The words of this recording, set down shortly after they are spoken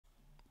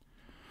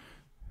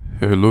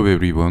Hello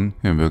everyone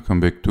and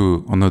welcome back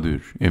to another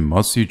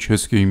massive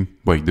chess game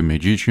by the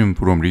magician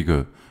from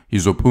Riga.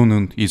 His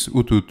opponent is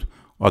Utut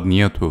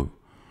Adianto.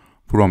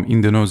 From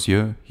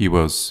Indonesia, he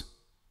was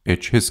a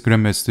chess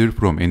grandmaster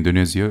from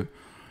Indonesia,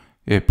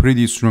 a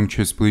pretty strong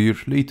chess player.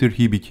 Later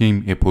he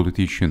became a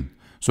politician.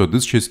 So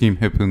this chess game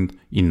happened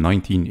in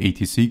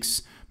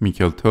 1986.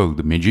 Mikhail Tal,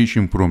 the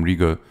magician from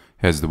Riga,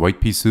 has the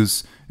white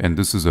pieces, and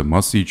this is a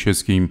massive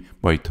chess game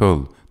by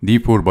Tal.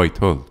 d4 by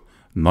Tal.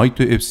 Knight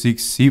to f6,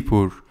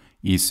 c4,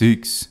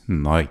 e6,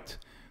 knight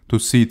to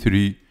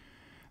c3,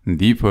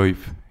 d5,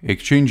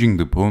 exchanging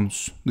the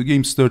pawns. The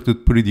game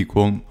started pretty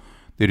calm.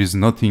 There is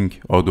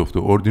nothing out of the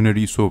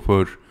ordinary so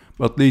far,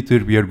 but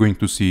later we are going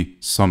to see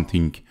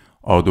something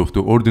out of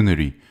the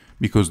ordinary,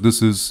 because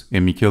this is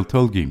a Mikhail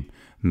Tal game.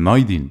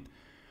 Knight in,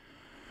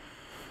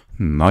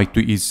 knight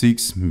to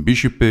e6,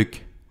 bishop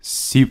back,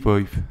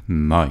 c5,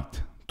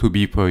 knight to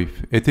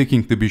b5,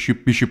 attacking the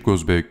bishop, bishop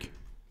goes back,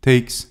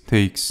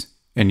 takes,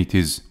 and it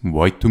is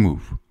white to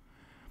move.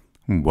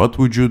 What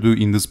would you do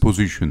in this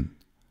position?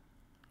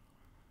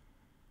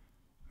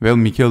 Well,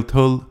 Mikhail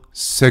Tal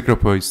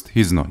sacrificed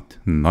his knight.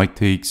 Knight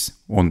takes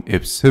on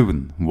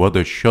f7. What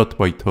a shot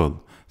by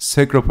Tal,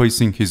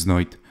 sacrificing his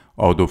knight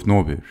out of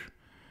nowhere.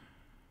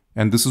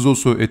 And this is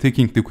also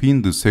attacking the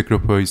queen. The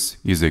sacrifice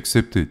is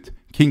accepted.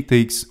 King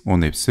takes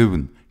on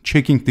f7,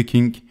 checking the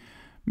king.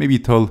 Maybe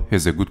Tal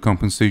has a good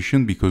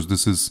compensation because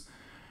this is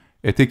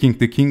attacking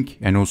the king,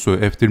 and also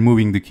after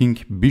moving the king,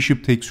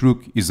 bishop takes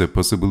rook is a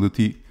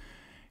possibility.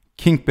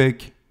 King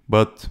back,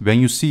 but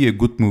when you see a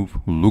good move,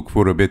 look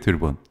for a better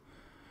one.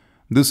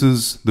 This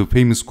is the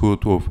famous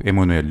quote of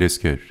Emanuel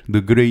Lesker,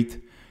 the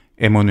great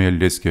Emanuel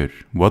Lesker.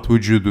 What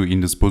would you do in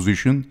this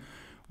position?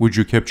 Would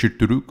you capture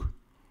the rook?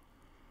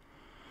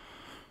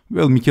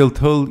 Well, Mikhail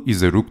Tal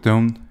is a rook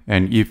down,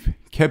 and if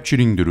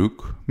capturing the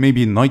rook,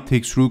 maybe knight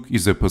takes rook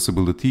is a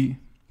possibility,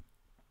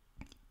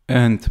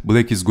 and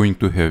black is going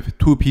to have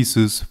two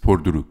pieces for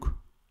the rook.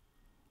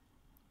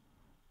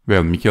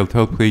 Well, Mikhail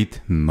Tal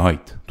played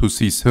knight to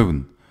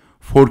c7,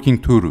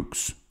 forking two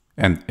rooks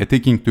and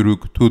attacking the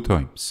rook two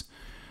times.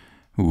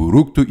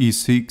 Rook to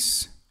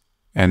e6,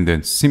 and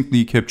then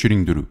simply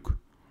capturing the rook.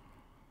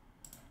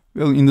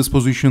 Well, in this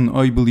position,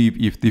 I believe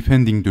if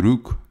defending the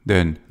rook,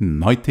 then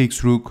knight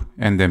takes rook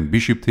and then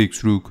bishop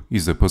takes rook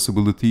is a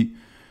possibility.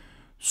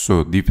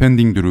 So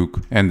defending the rook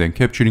and then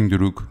capturing the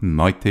rook,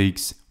 knight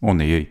takes on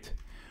a8.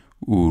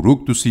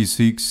 Rook to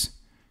c6.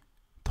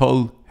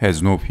 Tal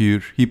has no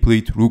fear. He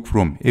played rook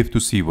from f to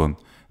c1,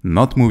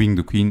 not moving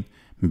the queen.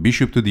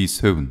 Bishop to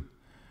d7,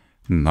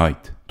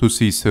 knight to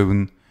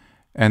c7,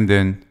 and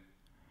then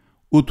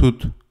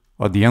Utut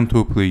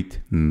Adianto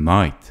played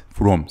knight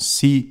from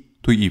c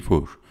to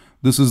e4.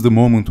 This is the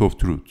moment of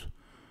truth.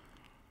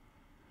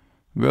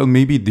 Well,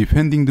 maybe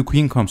defending the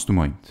queen comes to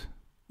mind.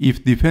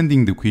 If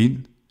defending the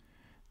queen,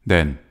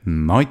 then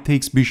knight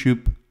takes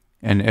bishop,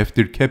 and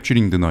after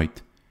capturing the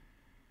knight,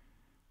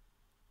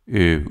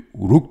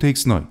 rook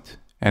takes knight,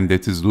 and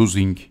that is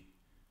losing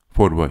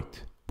for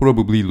white,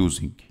 probably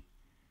losing.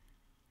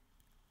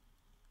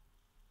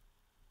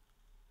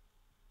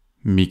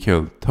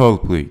 Mikhail Tal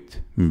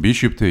played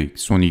bishop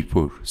takes on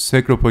e4,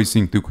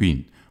 sacrificing the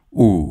queen.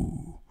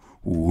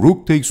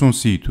 Rook takes on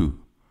c2,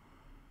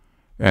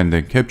 and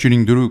then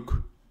capturing the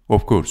rook.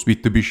 Of course,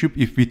 with the bishop.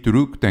 If with the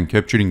rook, then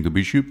capturing the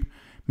bishop.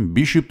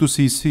 Bishop to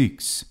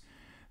c6,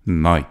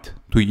 knight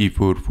to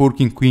e4,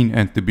 forking queen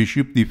and the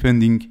bishop,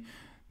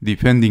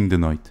 defending the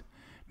knight.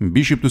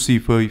 Bishop to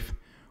c5,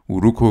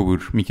 rook over.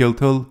 Mikhail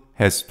Tal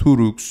has two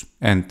rooks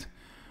and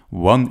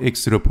one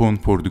extra pawn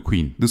for the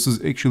queen. This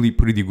is actually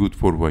pretty good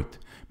for white,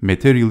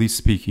 materially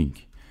speaking.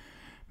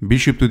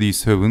 Bishop to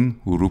d7,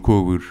 rook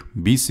over,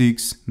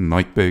 b6,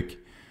 knight back.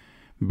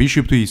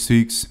 Bishop to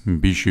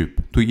e6,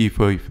 bishop to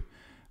e5,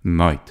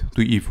 knight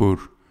to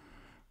e4.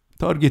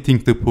 Targeting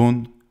the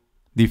pawn,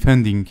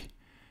 defending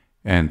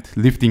and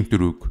lifting the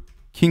rook.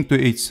 King to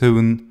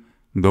h7,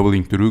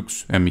 doubling the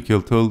rooks, and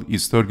Mikhail Tal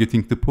is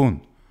targeting the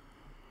pawn.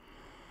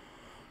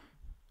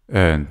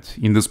 And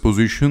in this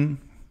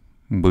position,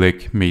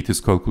 black made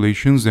his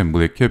calculations and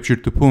black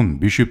captured the pawn.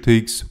 Bishop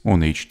takes on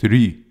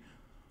h3.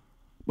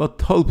 But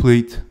Tal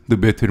played the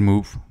better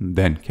move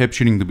than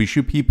capturing the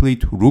bishop. He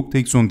played rook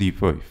takes on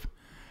d5.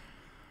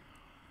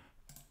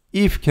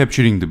 If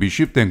capturing the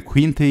bishop, then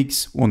queen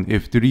takes on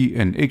f3,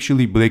 and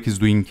actually black is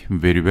doing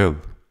very well.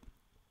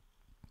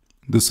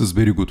 This is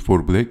very good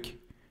for black.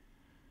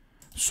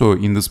 So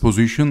in this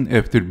position,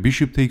 after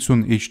bishop takes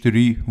on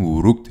h3,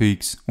 rook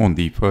takes on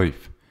d5.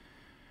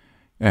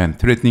 And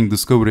threatening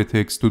discover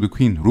attacks to the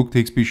queen. Rook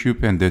takes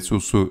bishop, and that's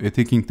also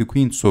attacking the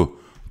queen. So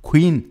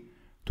queen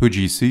to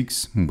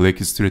g6, black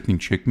is threatening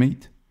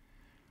checkmate.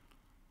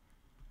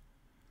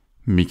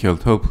 Mikhail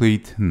Tal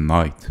played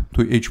knight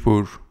to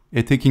h4,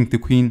 attacking the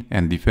queen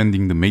and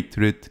defending the mate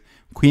threat.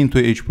 Queen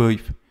to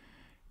h5,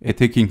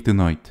 attacking the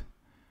knight.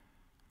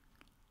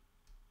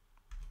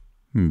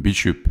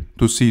 Bishop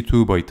to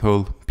c2 by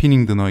Tal,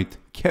 pinning the knight,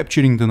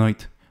 capturing the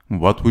knight.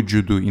 What would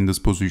you do in this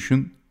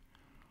position?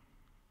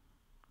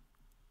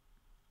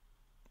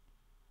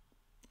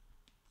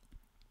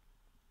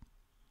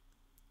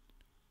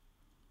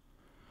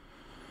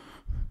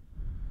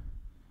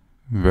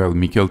 Well,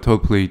 Mikhail Tal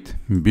played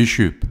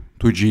bishop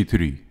to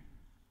g3.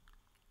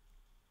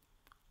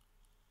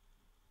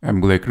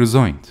 And black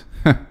resigned.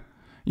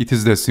 It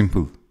is that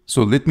simple.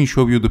 So let me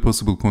show you the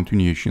possible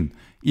continuation.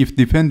 If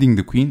defending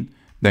the queen,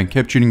 then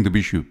capturing the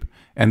bishop.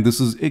 And this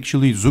is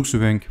actually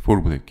Zugzwang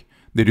for black.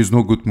 There is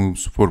no good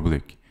moves for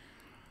black.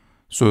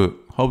 So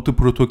how to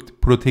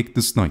protect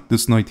this knight?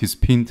 This knight is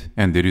pinned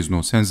and there is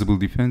no sensible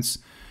defense.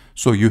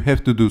 So you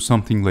have to do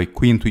something like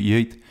queen to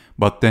e8.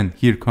 But then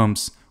here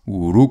comes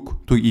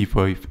rook to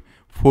e5,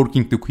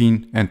 forking the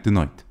queen and the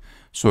knight.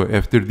 So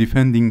after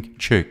defending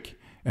check,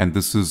 and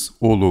this is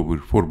all over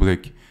for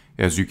black,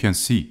 as you can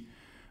see,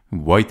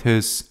 white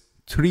has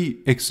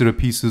 3 extra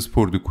pieces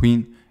for the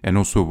queen and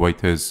also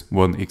white has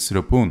 1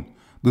 extra pawn.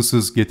 This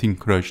is getting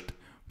crushed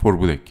for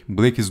black.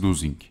 Black is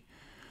losing.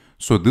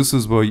 So this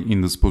is why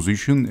in this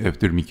position,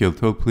 after Mikhail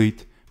Tal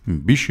played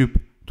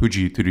bishop to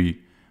g3,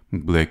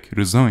 black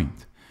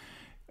resigned.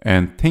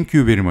 And thank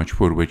you very much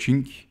for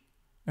watching.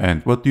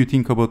 And what do you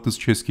think about this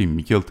chess game?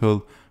 Mikhail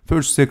Tal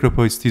first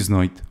sacrificed his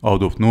knight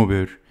out of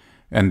nowhere,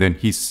 and then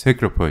he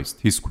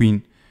sacrificed his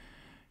queen.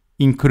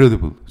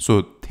 Incredible.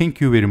 So thank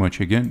you very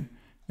much again,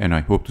 and I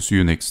hope to see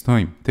you next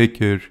time. Take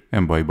care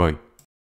and bye bye.